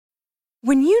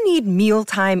When you need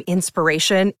mealtime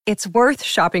inspiration, it's worth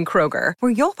shopping Kroger,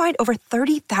 where you'll find over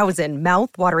 30,000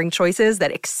 mouth-watering choices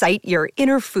that excite your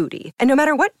inner foodie. And no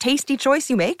matter what tasty choice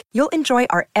you make, you'll enjoy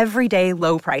our everyday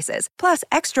low prices, plus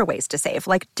extra ways to save,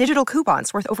 like digital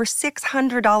coupons worth over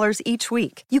 $600 each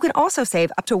week. You can also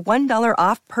save up to $1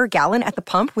 off per gallon at the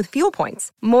pump with fuel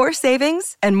points. More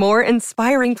savings and more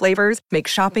inspiring flavors make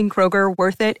shopping Kroger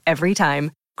worth it every time.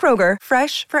 Kroger,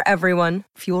 fresh for everyone.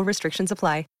 Fuel restrictions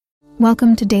apply.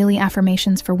 Welcome to Daily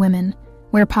Affirmations for Women,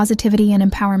 where positivity and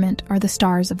empowerment are the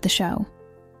stars of the show.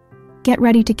 Get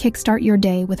ready to kickstart your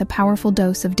day with a powerful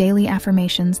dose of daily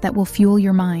affirmations that will fuel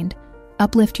your mind,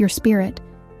 uplift your spirit,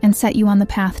 and set you on the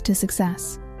path to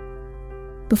success.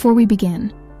 Before we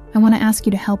begin, I want to ask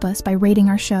you to help us by rating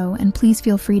our show, and please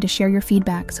feel free to share your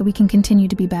feedback so we can continue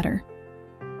to be better.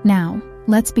 Now,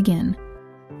 let's begin.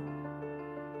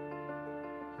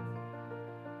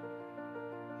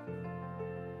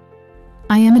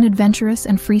 I am an adventurous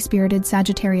and free-spirited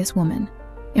Sagittarius woman,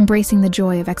 embracing the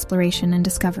joy of exploration and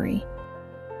discovery.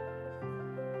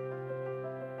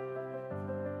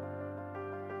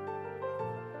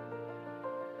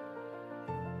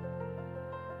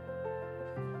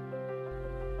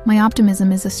 My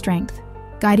optimism is a strength,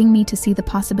 guiding me to see the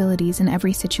possibilities in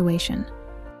every situation.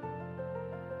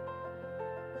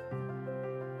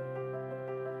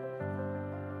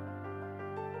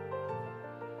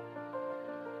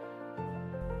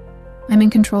 I'm in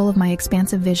control of my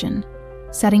expansive vision,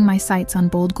 setting my sights on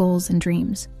bold goals and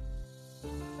dreams.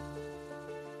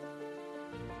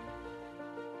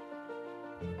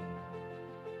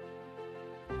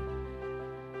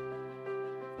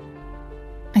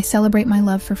 I celebrate my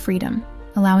love for freedom,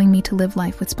 allowing me to live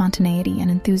life with spontaneity and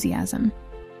enthusiasm.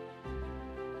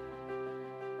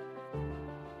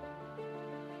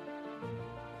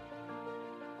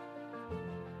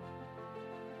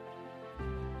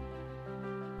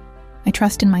 I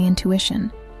trust in my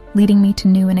intuition, leading me to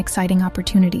new and exciting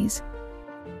opportunities.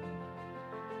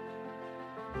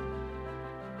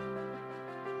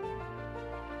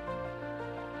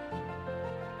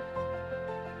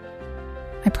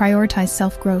 I prioritize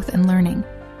self-growth and learning,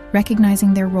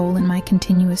 recognizing their role in my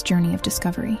continuous journey of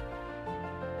discovery.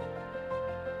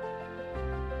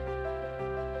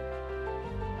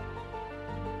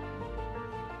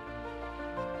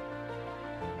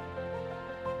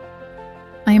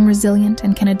 I am resilient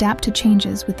and can adapt to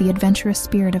changes with the adventurous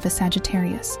spirit of a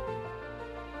Sagittarius.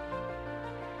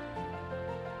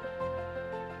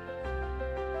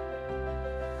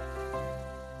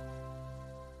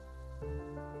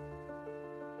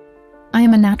 I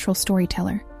am a natural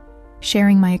storyteller,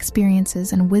 sharing my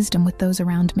experiences and wisdom with those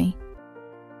around me.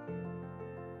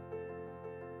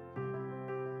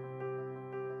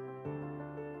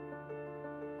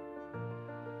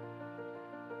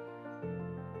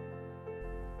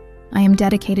 I am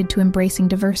dedicated to embracing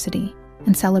diversity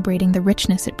and celebrating the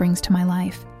richness it brings to my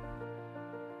life.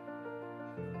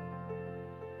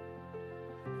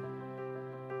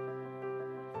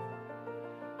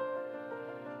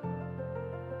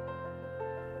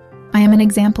 I am an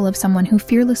example of someone who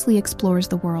fearlessly explores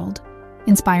the world,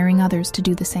 inspiring others to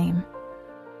do the same.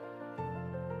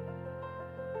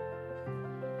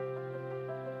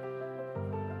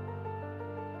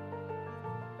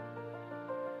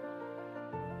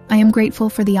 I am grateful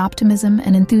for the optimism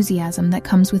and enthusiasm that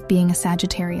comes with being a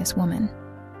Sagittarius woman.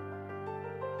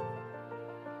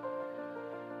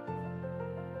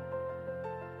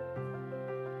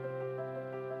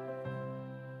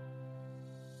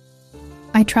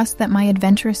 I trust that my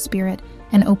adventurous spirit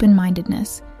and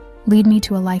open-mindedness lead me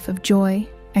to a life of joy,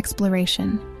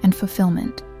 exploration, and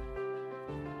fulfillment.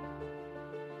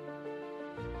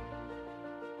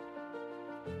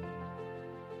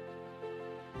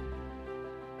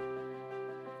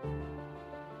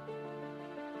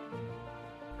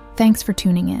 Thanks for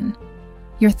tuning in.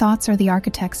 Your thoughts are the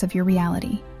architects of your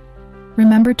reality.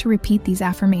 Remember to repeat these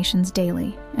affirmations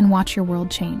daily and watch your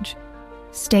world change.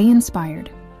 Stay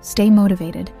inspired, stay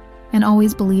motivated, and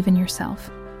always believe in yourself.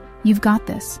 You've got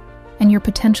this, and your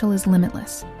potential is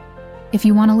limitless. If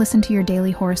you want to listen to your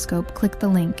daily horoscope, click the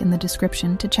link in the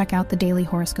description to check out the Daily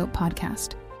Horoscope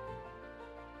podcast.